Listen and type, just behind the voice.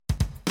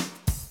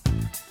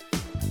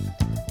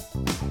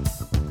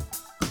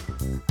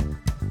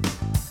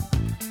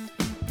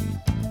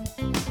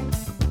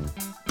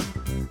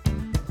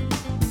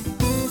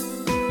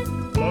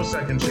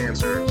Second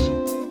Chancers.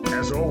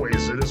 As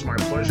always, it is my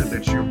pleasure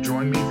that you have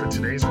joined me for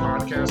today's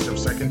podcast of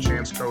Second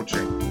Chance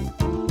Coaching.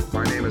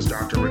 My name is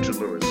Dr. Richard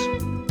Lewis.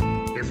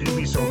 If you'd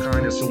be so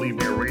kind as to leave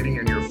me a rating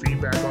and your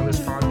feedback on this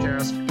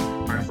podcast,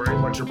 I very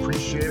much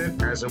appreciate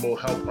it, as it will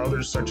help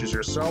others such as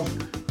yourself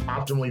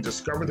optimally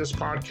discover this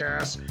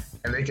podcast,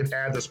 and they can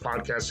add this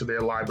podcast to their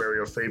library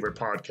of favorite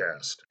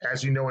podcasts.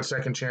 As you know, at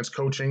Second Chance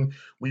Coaching,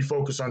 we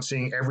focus on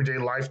seeing everyday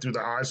life through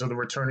the eyes of the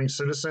returning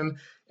citizen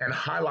and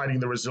highlighting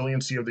the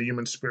resiliency of the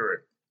human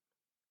spirit.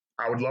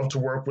 I would love to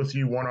work with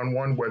you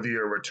one-on-one, whether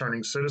you're a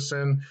returning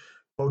citizen,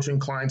 coaching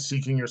clients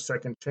seeking your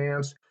second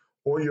chance,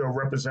 or you're a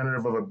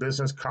representative of a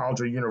business,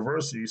 college, or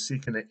university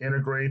seeking to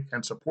integrate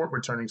and support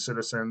returning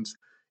citizens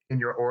in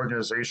your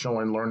organizational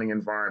and learning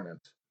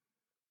environment.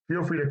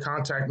 Feel free to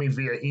contact me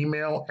via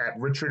email at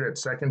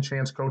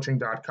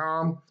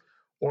richard@secondchancecoaching.com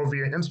or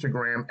via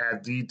Instagram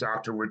at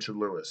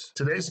 @DrRichardLewis.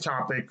 Today's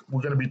topic,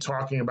 we're going to be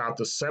talking about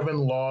the 7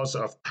 laws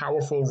of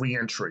powerful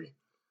reentry.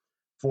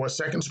 For a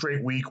second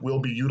straight week, we'll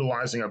be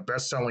utilizing a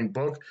best-selling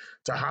book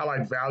to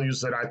highlight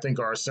values that I think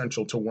are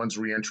essential to one's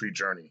reentry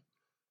journey.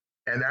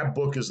 And that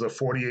book is The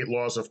 48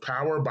 Laws of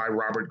Power by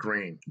Robert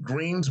Greene.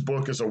 Greene's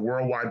book is a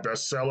worldwide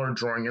bestseller,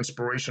 drawing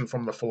inspiration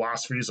from the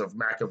philosophies of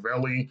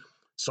Machiavelli,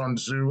 Sun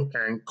Tzu,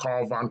 and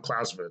Karl von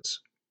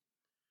Clausewitz.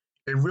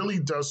 It really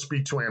does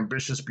speak to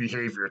ambitious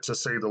behavior, to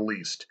say the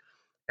least.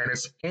 And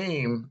its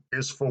aim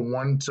is for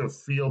one to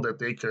feel that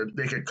they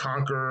could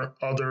conquer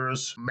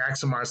others,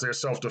 maximize their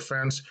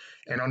self-defense,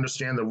 and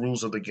understand the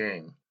rules of the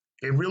game.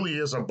 It really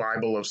is a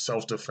Bible of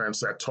self-defense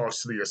that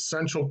talks to the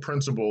essential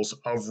principles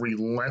of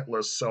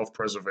relentless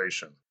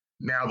self-preservation.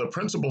 Now, the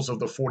principles of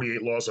the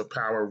 48 Laws of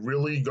Power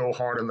really go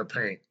hard in the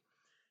paint.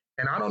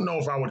 And I don't know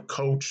if I would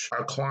coach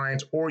a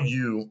client or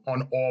you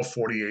on all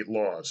 48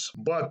 laws,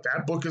 but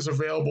that book is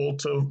available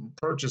to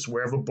purchase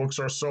wherever books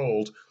are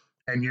sold,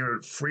 and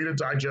you're free to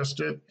digest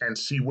it and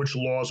see which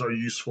laws are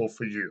useful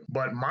for you.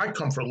 But my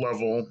comfort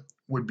level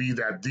would be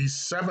that these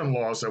 7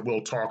 laws that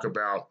we'll talk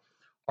about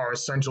are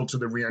essential to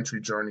the reentry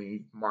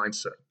journey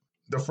mindset.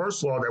 The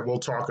first law that we'll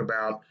talk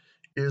about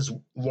is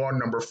law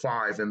number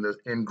 5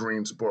 in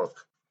Greene's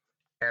book.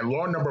 And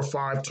law number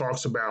 5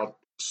 talks about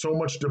so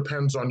much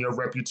depends on your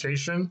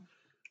reputation,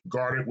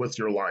 guard it with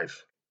your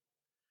life.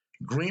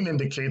 Greene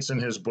indicates in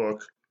his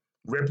book,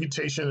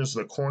 reputation is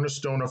the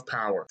cornerstone of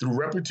power. Through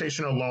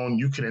reputation alone,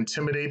 you can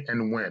intimidate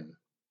and win.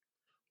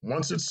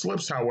 Once it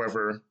slips,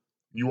 however,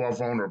 you are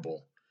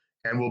vulnerable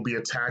and will be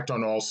attacked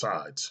on all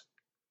sides.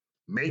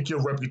 Make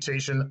your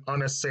reputation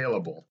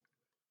unassailable.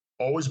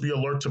 Always be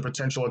alert to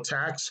potential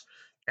attacks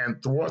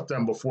and thwart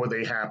them before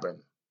they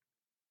happen.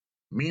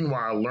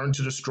 Meanwhile, learn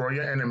to destroy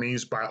your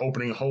enemies by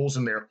opening holes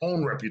in their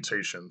own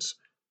reputations.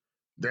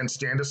 Then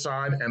stand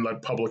aside and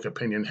let public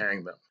opinion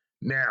hang them.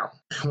 Now,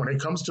 when it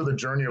comes to the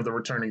journey of the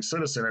returning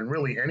citizen, and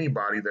really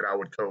anybody that I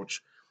would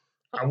coach,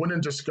 I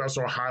wouldn't discuss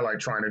or highlight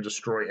trying to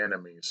destroy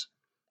enemies.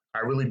 I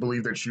really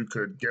believe that you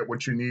could get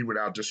what you need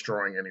without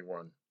destroying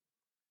anyone.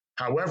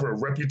 However,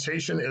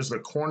 reputation is the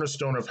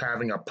cornerstone of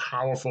having a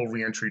powerful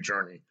reentry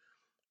journey.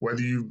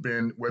 Whether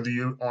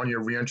you're on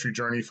your reentry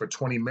journey for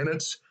 20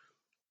 minutes,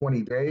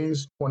 20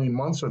 days, 20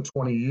 months, or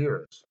 20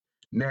 years.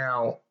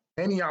 Now,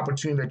 any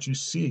opportunity that you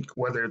seek,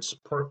 whether it's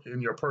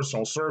in your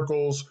personal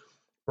circles,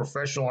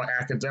 professional or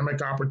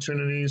academic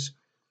opportunities,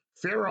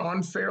 fair or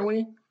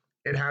unfairly,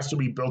 it has to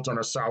be built on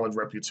a solid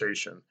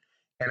reputation.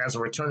 And as a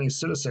returning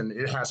citizen,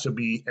 it has to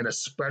be an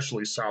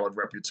especially solid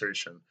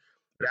reputation.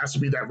 It has to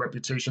be that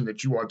reputation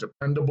that you are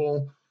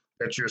dependable,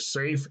 that you're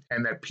safe,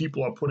 and that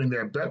people are putting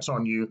their bets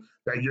on you,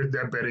 that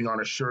they're betting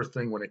on a sure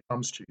thing when it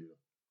comes to you.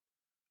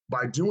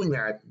 By doing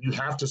that, you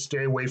have to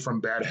stay away from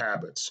bad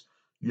habits.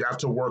 You have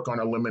to work on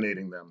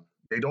eliminating them.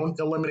 They don't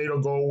eliminate or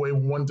go away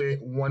one day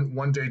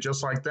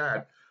just like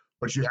that,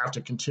 but you have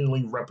to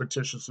continually,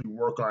 repetitiously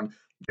work on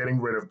getting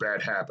rid of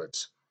bad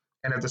habits.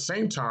 And at the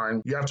same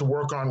time, you have to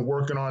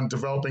working on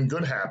developing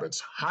good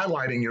habits,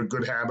 highlighting your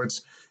good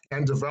habits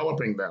and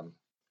developing them.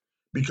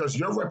 Because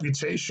your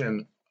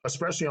reputation,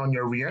 especially on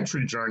your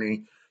reentry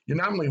journey, you're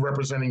not only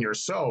representing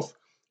yourself,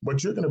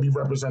 but you're going to be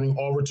representing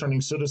all returning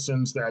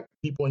citizens that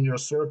people in your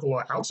circle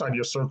or outside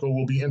your circle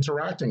will be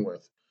interacting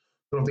with.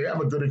 So if they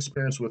have a good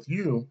experience with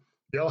you,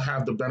 they'll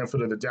have the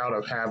benefit of the doubt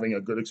of having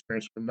a good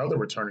experience with another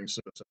returning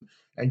citizen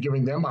and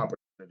giving them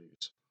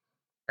opportunities.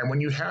 And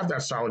when you have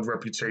that solid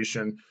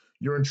reputation,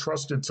 you're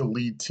entrusted to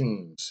lead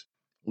teams,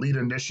 lead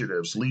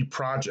initiatives, lead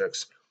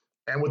projects.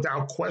 And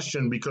without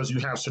question, because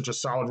you have such a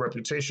solid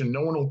reputation,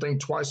 no one will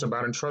think twice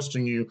about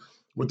entrusting you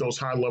with those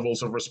high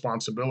levels of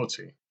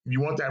responsibility.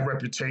 You want that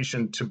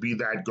reputation to be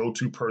that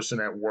go-to person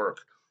at work,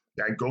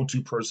 that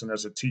go-to person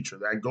as a teacher,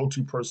 that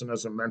go-to person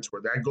as a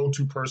mentor, that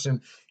go-to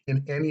person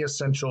in any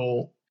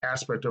essential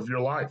aspect of your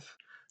life.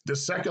 The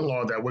second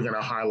law that we're going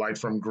to highlight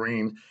from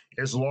Greene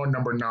is law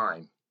number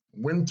 9.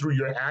 Win through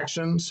your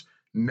actions,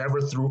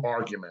 never through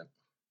argument.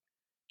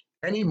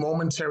 Any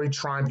momentary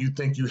triumph you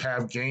think you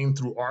have gained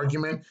through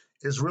argument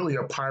is really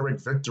a Pyrrhic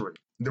victory.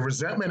 The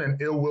resentment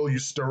and ill will you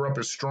stir up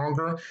is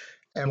stronger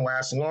and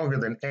lasts longer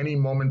than any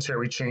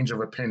momentary change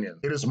of opinion.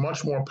 It is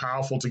much more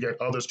powerful to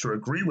get others to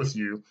agree with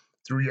you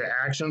through your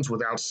actions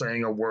without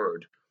saying a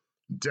word.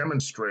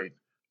 Demonstrate,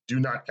 do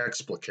not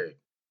explicate.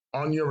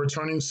 On your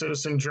returning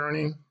citizen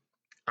journey,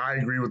 I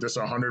agree with this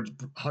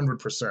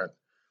 100%.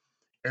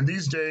 And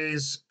these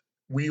days,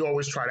 we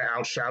always try to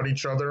outshout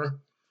each other.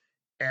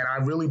 And I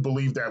really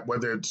believe that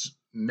whether it's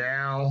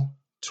now,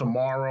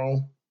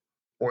 tomorrow,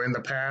 or in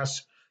the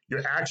past,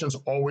 your actions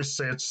always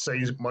say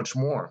much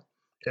more.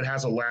 It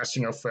has a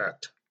lasting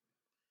effect.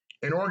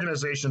 In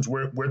organizations,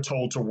 we're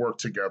told to work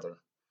together.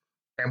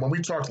 And when we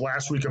talked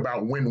last week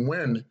about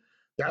win-win,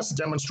 that's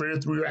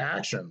demonstrated through your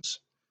actions.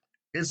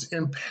 It's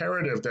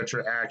imperative that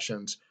your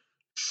actions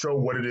show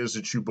what it is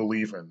that you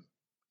believe in.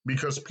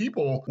 Because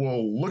people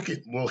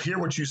will hear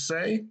what you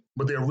say,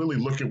 but they'll really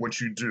look at what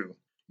you do.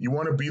 You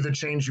want to be the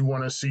change you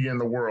want to see in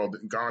the world.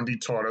 Gandhi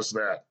taught us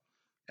that.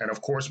 And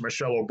of course,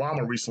 Michelle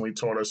Obama recently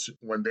taught us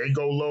when they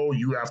go low,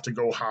 you have to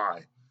go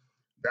high.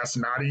 That's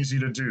not easy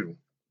to do,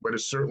 but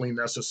it's certainly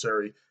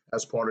necessary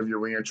as part of your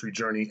reentry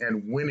journey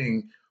and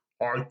winning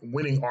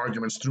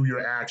arguments through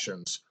your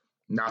actions,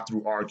 not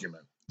through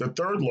argument. The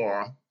third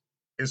law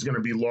is going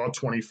to be Law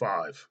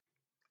 25,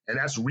 and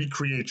that's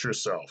recreate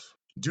yourself.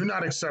 Do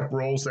not accept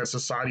roles that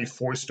society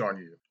foist on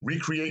you.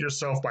 Recreate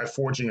yourself by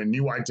forging a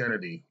new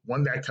identity,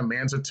 one that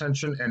commands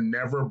attention and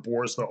never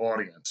bores the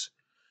audience.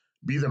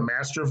 Be the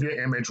master of your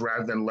image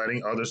rather than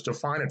letting others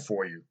define it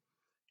for you.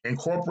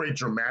 Incorporate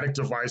dramatic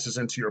devices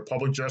into your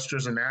public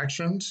gestures and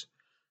actions.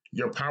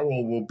 Your power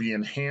will be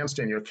enhanced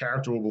and your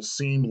character will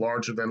seem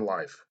larger than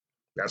life.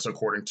 That's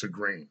according to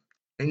Green.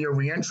 In your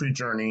reentry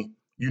journey,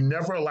 you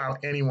never allow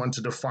anyone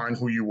to define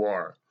who you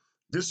are.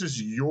 This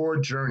is your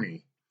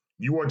journey.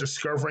 You are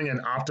discovering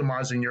and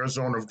optimizing your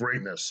zone of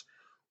greatness.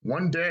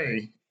 One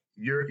day,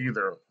 you're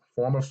either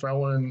former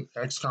felon,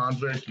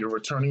 ex-convict, you're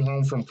returning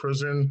home from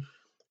prison,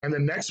 and the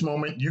next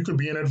moment, you could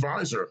be an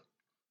advisor,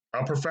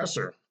 a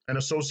professor, an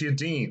associate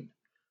dean,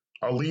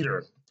 a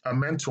leader, a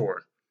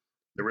mentor,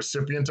 the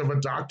recipient of a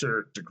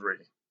doctorate degree,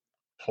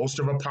 host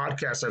of a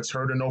podcast that's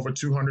heard in over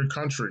 200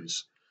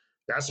 countries.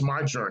 That's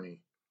my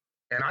journey.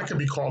 And I could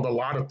be called a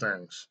lot of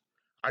things.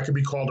 I could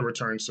be called a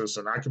returning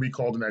citizen. I could be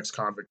called an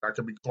ex-convict. I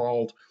could be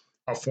called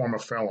a former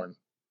felon.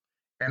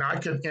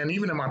 And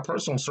even in my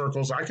personal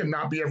circles, I could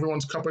not be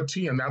everyone's cup of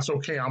tea, and that's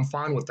okay. I'm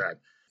fine with that.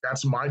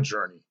 That's my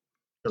journey.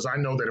 Because I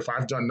know that if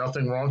I've done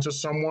nothing wrong to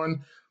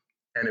someone,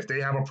 and if they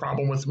have a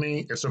problem with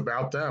me, it's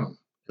about them.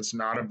 It's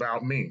not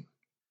about me.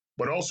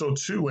 But also,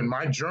 too, in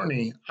my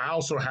journey, I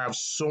also have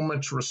so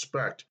much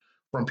respect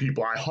from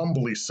people. I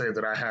humbly say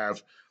that I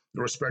have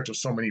the respect of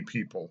so many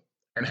people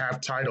and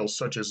have titles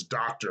such as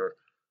doctor,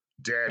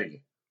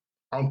 daddy,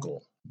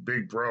 uncle,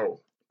 big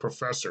bro,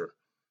 professor,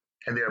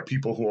 and there are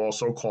people who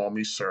also call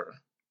me sir.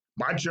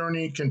 My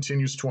journey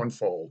continues to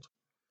unfold,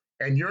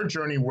 and your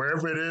journey,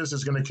 wherever it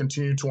is going to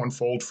continue to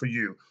unfold for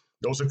you.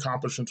 Those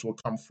accomplishments will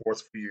come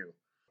forth for you.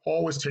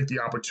 Always take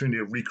the opportunity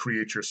to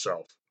recreate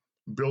yourself,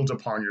 build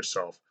upon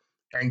yourself,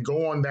 and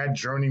go on that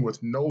journey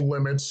with no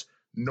limits,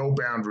 no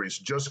boundaries,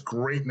 just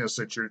greatness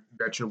that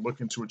you're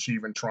looking to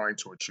achieve and trying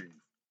to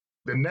achieve.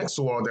 The next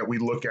law that we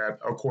look at,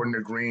 according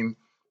to Green,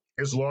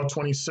 is Law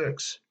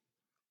 26.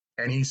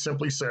 And he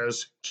simply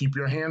says, keep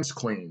your hands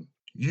clean.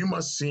 You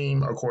must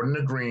seem, according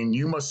to Green,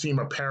 you must seem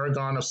a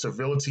paragon of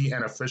civility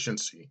and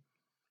efficiency.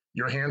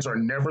 Your hands are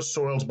never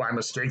soiled by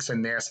mistakes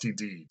and nasty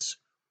deeds.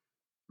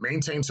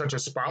 Maintain such a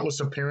spotless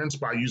appearance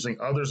by using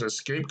others as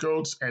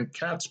scapegoats and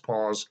cat's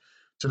paws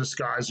to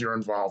disguise your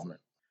involvement.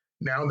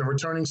 Now, in the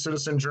returning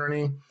citizen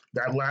journey,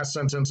 that last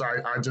sentence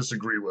I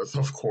disagree with,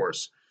 of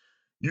course.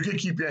 You can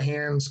keep your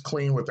hands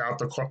clean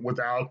without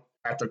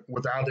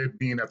it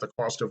being at the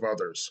cost of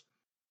others.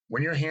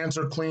 When your hands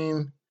are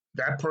clean,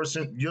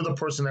 you're the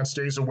person that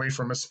stays away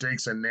from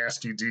mistakes and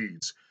nasty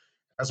deeds.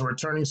 As a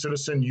returning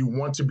citizen, you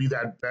want to be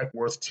that bet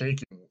worth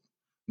taking.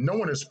 No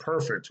one is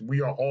perfect.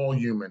 We are all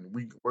human.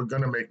 We're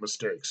going to make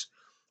mistakes,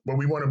 but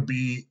we want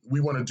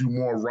to do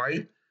more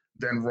right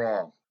than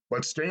wrong.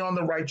 But stay on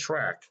the right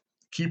track.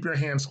 Keep your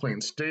hands clean.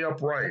 Stay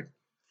upright.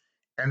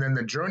 And then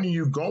the journey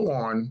you go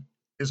on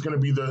is going to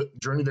be the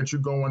journey that you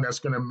go on that's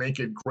going to make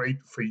it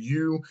great for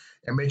you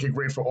and make it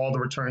great for all the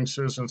returning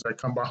citizens that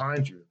come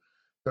behind you,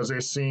 because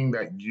they're seeing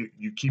that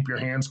you keep your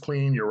hands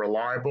clean, you're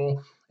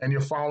reliable, and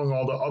you're following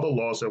all the other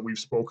laws that we've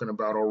spoken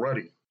about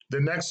already. The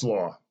next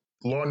law,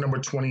 law number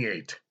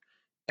 28,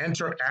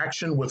 enter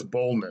action with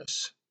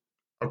boldness.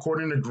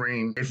 According to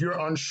Green, if you're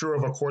unsure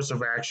of a course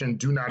of action,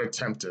 do not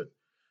attempt it.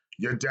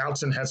 Your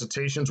doubts and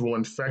hesitations will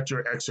infect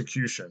your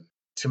execution.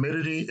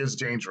 Timidity is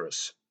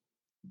dangerous.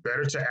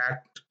 Better to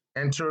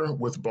enter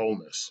with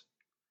boldness.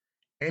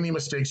 Any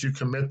mistakes you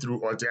commit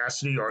through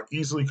audacity are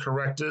easily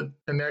corrected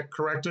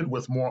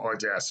with more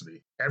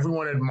audacity.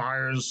 Everyone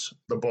admires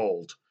the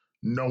bold.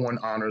 No one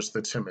honors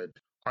the timid.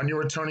 On your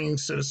returning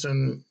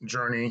citizen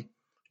journey,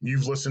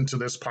 you've listened to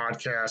this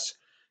podcast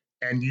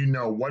and you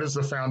know what is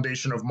the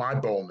foundation of my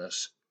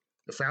boldness.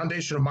 The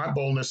foundation of my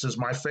boldness is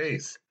my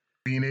faith,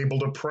 being able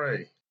to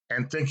pray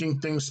and thinking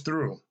things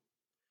through.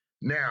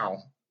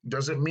 Now,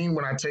 Does it mean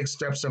when I take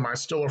steps, am I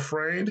still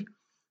afraid?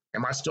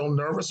 Am I still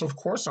nervous? Of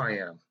course I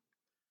am.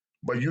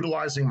 But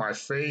utilizing my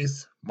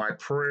faith, my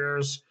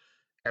prayers,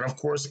 and of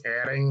course,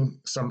 adding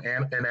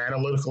an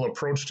analytical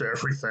approach to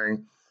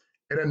everything,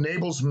 it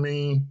enables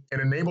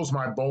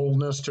my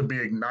boldness to be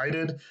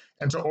ignited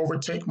and to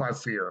overtake my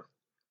fear.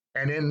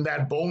 And in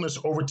that boldness,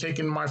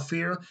 overtaking my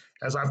fear,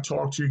 as I've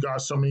talked to you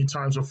guys so many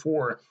times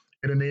before,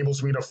 it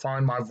enables me to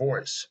find my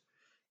voice.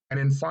 And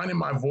in finding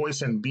my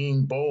voice and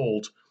being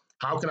bold,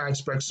 how can I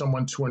expect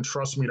someone to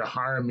entrust me to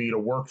hire me to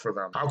work for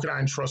them? How can I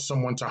entrust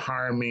someone to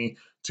hire me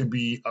to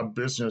be a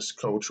business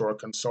coach or a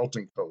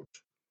consulting coach?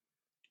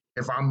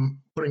 If I'm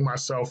putting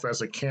myself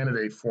as a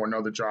candidate for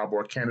another job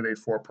or a candidate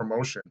for a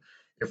promotion,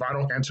 if I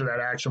don't enter that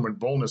action with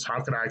boldness, how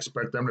can I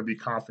expect them to be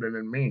confident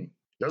in me?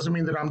 Doesn't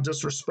mean that I'm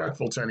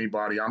disrespectful to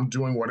anybody. I'm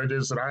doing what it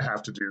is that I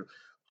have to do.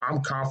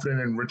 I'm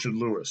confident in Richard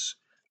Lewis.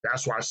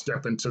 That's why I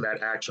step into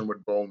that action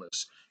with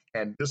boldness.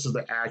 And this is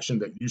the action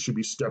that you should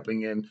be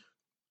stepping in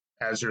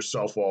as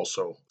yourself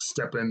also.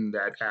 Step in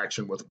that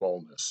action with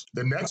boldness.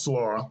 The next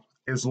law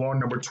is law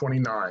number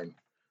 29.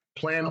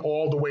 Plan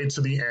all the way to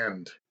the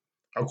end.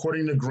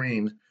 According to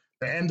Green,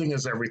 the ending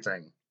is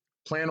everything.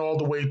 Plan all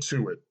the way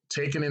to it,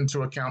 taking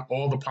into account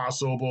all the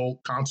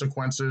possible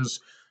consequences,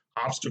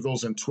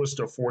 obstacles, and twists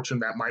of fortune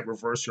that might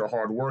reverse your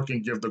hard work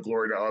and give the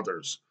glory to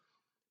others.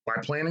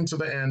 By planning to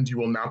the end, you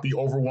will not be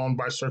overwhelmed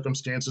by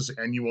circumstances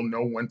and you will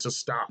know when to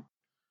stop.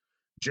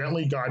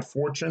 Gently guide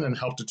fortune and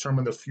help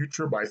determine the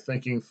future by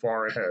thinking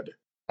far ahead.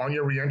 On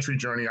your reentry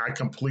journey, I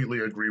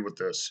completely agree with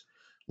this.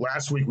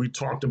 Last week, we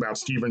talked about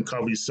Stephen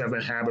Covey's 7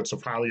 Habits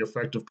of Highly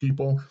Effective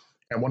People,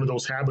 and one of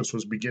those habits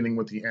was beginning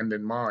with the end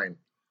in mind.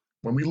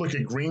 When we look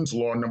at Green's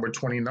law, number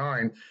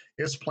 29,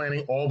 it's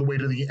planning all the way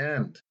to the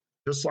end.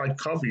 Just like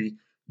Covey,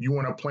 you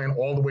want to plan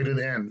all the way to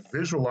the end,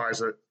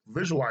 visualize it,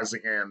 visualize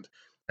the end,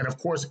 and of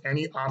course,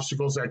 any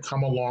obstacles that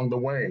come along the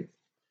way.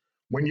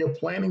 When you're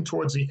planning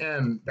towards the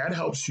end, that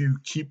helps you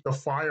keep the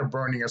fire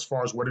burning as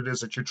far as what it is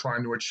that you're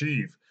trying to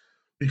achieve.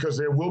 Because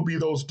there will be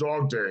those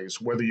dog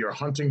days, whether you're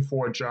hunting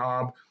for a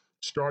job,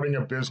 starting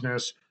a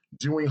business,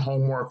 doing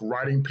homework,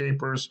 writing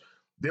papers.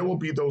 There will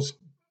be those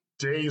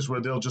days where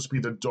they'll just be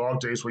the dog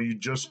days where you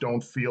just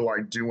don't feel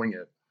like doing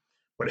it.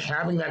 But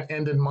having that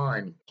end in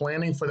mind,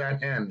 planning for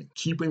that end,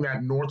 keeping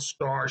that North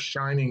Star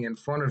shining in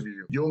front of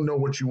you, you'll know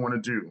what you want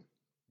to do.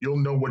 You'll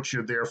know what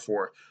you're there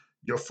for.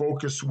 Your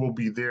focus will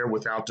be there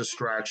without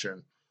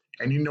distraction.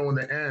 And you know, in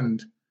the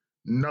end,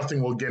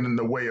 nothing will get in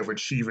the way of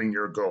achieving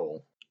your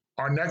goal.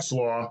 Our next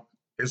law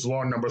is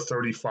law number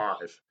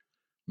 35.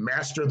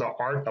 Master the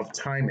art of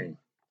timing.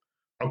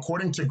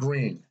 According to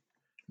Green,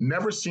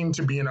 never seem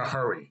to be in a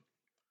hurry.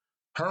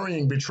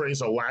 Hurrying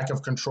betrays a lack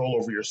of control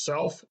over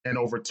yourself and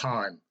over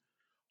time.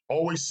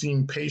 Always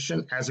seem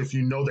patient as if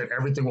you know that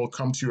everything will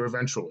come to you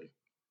eventually.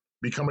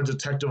 Become a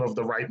detective of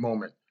the right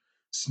moment.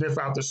 Sniff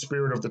out the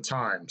spirit of the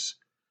times,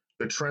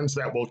 the trends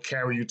that will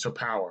carry you to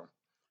power.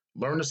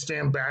 Learn to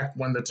stand back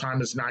when the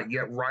time is not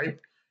yet ripe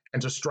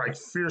and to strike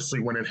fiercely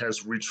when it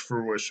has reached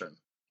fruition.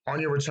 On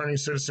your returning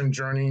citizen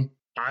journey,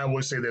 I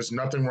always say there's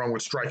nothing wrong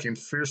with striking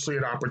fiercely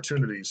at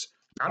opportunities,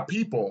 not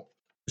people.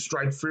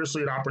 Strike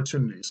fiercely at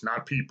opportunities,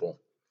 not people.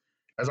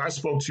 As I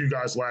spoke to you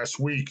guys last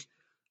week,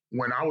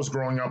 when I was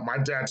growing up, my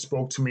dad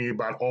spoke to me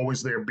about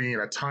always there being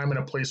a time and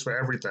a place for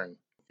everything.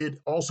 It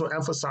also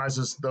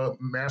emphasizes the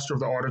master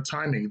of the art of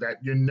timing, that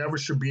you never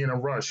should be in a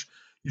rush.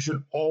 You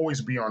should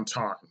always be on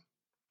time.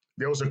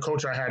 There was a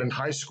coach I had in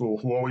high school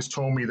who always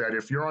told me that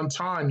if you're on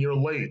time, you're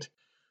late.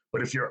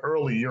 But if you're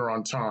early, you're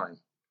on time.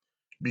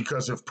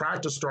 Because if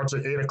practice starts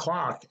at 8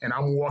 o'clock and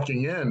I'm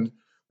walking in,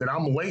 then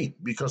I'm late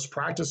because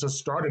practice has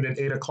started at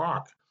 8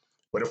 o'clock.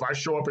 But if I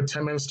show up at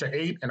 10 minutes to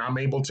 8 and I'm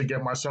able to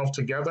get myself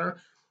together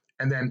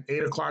and then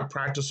 8 o'clock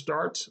practice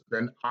starts,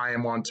 then I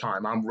am on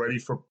time. I'm ready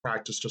for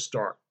practice to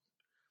start.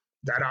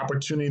 That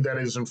opportunity that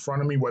is in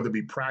front of me, whether it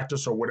be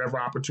practice or whatever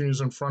opportunity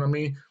is in front of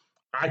me,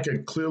 I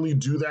could clearly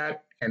do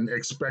that and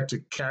expect to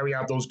carry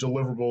out those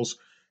deliverables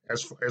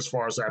as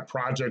far as that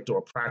project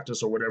or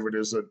practice or whatever it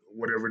is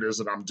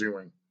that I'm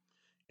doing.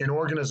 In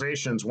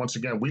organizations, once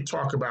again, we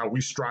talk about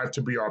we strive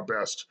to be our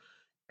best.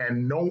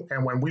 And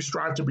when we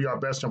strive to be our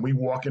best and we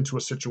walk into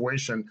a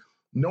situation,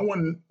 no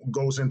one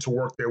goes into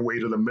work their way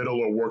to the middle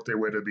or work their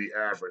way to be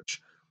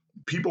average.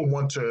 People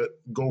want to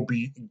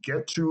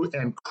get to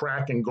and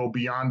crack and go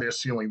beyond their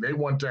ceiling. They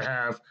want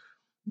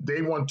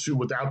to,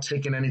 without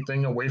taking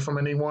anything away from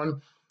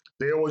anyone,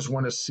 they always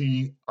want to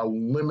see a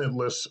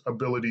limitless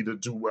ability to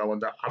do well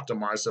and to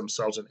optimize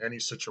themselves in any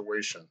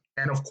situation.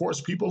 And of course,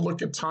 people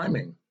look at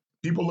timing.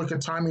 People look at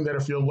timing that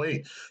if you're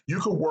late, you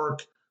could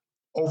work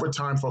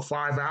overtime for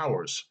 5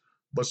 hours,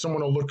 but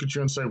someone will look at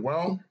you and say,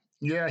 well,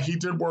 yeah, he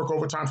did work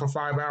overtime for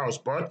 5 hours,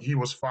 but he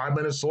was 5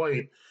 minutes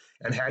late.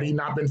 And had he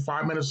not been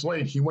 5 minutes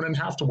late, he wouldn't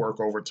have to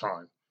work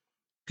overtime.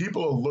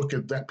 People will look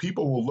at that.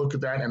 People will look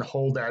at that and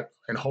hold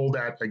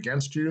that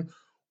against you,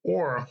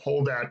 or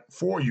hold that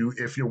for you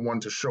if you're one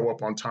to show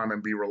up on time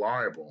and be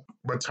reliable.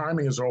 But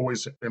timing is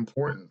always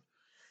important.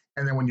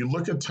 And then when you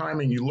look at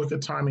timing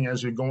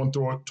as you're going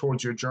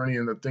towards your journey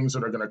and the things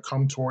that are going to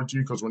come towards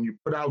you, because when you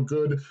put out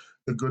good,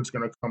 the good's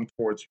going to come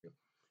towards you.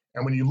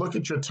 And when you look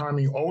at your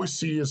timing, you always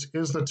see is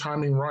the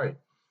timing right?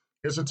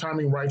 Is the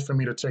timing right for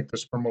me to take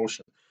this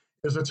promotion?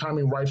 Is the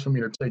timing right for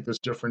me to take this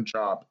different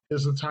job?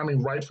 Is the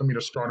timing right for me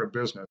to start a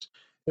business?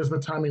 Is the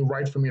timing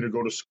right for me to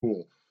go to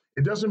school?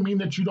 It doesn't mean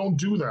that you don't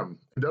do them.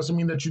 It doesn't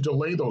mean that you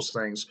delay those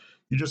things.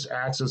 You just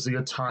ask, is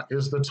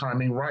the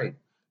timing right?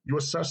 You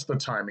assess the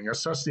timing,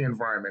 assess the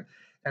environment,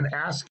 and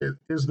ask,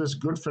 is this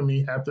good for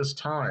me at this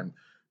time?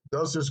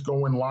 Does this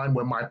go in line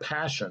with my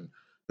passion?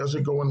 Does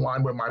it go in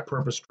line with my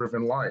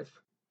purpose-driven life?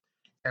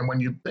 And when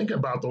you think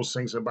about those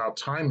things about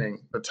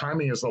timing, the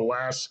timing is the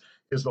last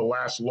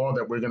law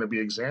that we're going to be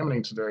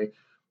examining today.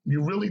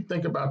 You really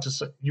think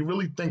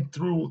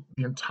through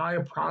the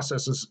entire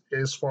process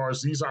as far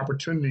as these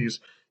opportunities.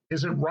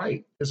 Is it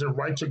right? Is it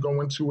right to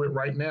go into it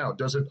right now?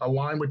 Does it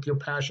align with your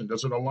passion?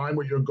 Does it align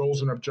with your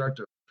goals and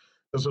objectives?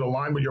 Does it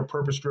align with your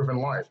purpose-driven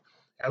life?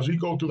 As we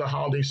go through the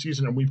holiday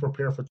season and we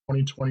prepare for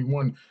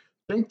 2021,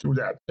 think through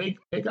that. Take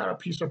out a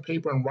piece of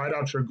paper and write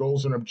out your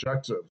goals and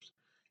objectives,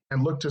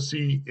 and look to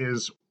see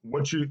is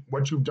what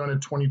you've done in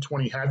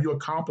 2020. Have you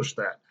accomplished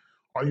that?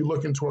 What are you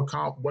looking to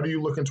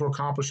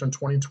accomplish in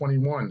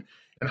 2021,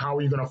 and how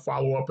are you going to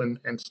follow up and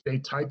stay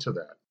tight to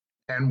that?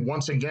 And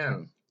once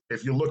again,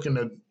 if you're looking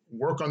to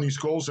work on these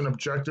goals and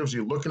objectives,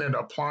 you're looking at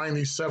applying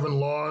these 7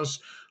 laws,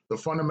 the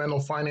fundamental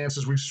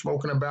finances we've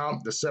spoken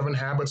about, the 7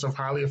 habits of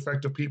highly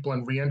effective people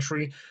in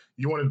reentry.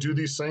 You want to do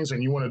these things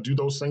and you want to do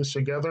those things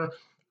together,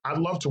 I'd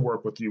love to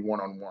work with you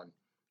one-on-one.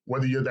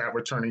 Whether you're that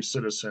returning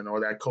citizen or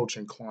that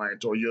coaching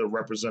client or you're a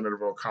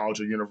representative of a college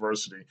or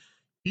university,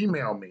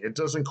 email me. It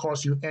doesn't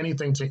cost you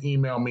anything to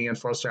email me and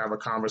for us to have a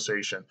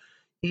conversation.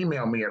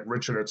 Email me at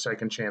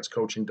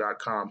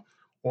richard@secondchancecoaching.com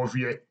or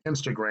via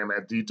Instagram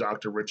at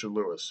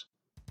 @DrRichardLewis.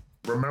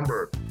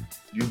 Remember,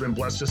 you've been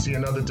blessed to see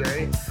another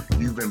day.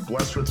 You've been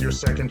blessed with your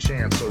second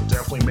chance, so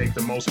definitely make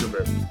the most of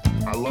it.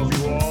 I love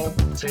you all.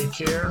 Take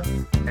care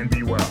and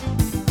be well.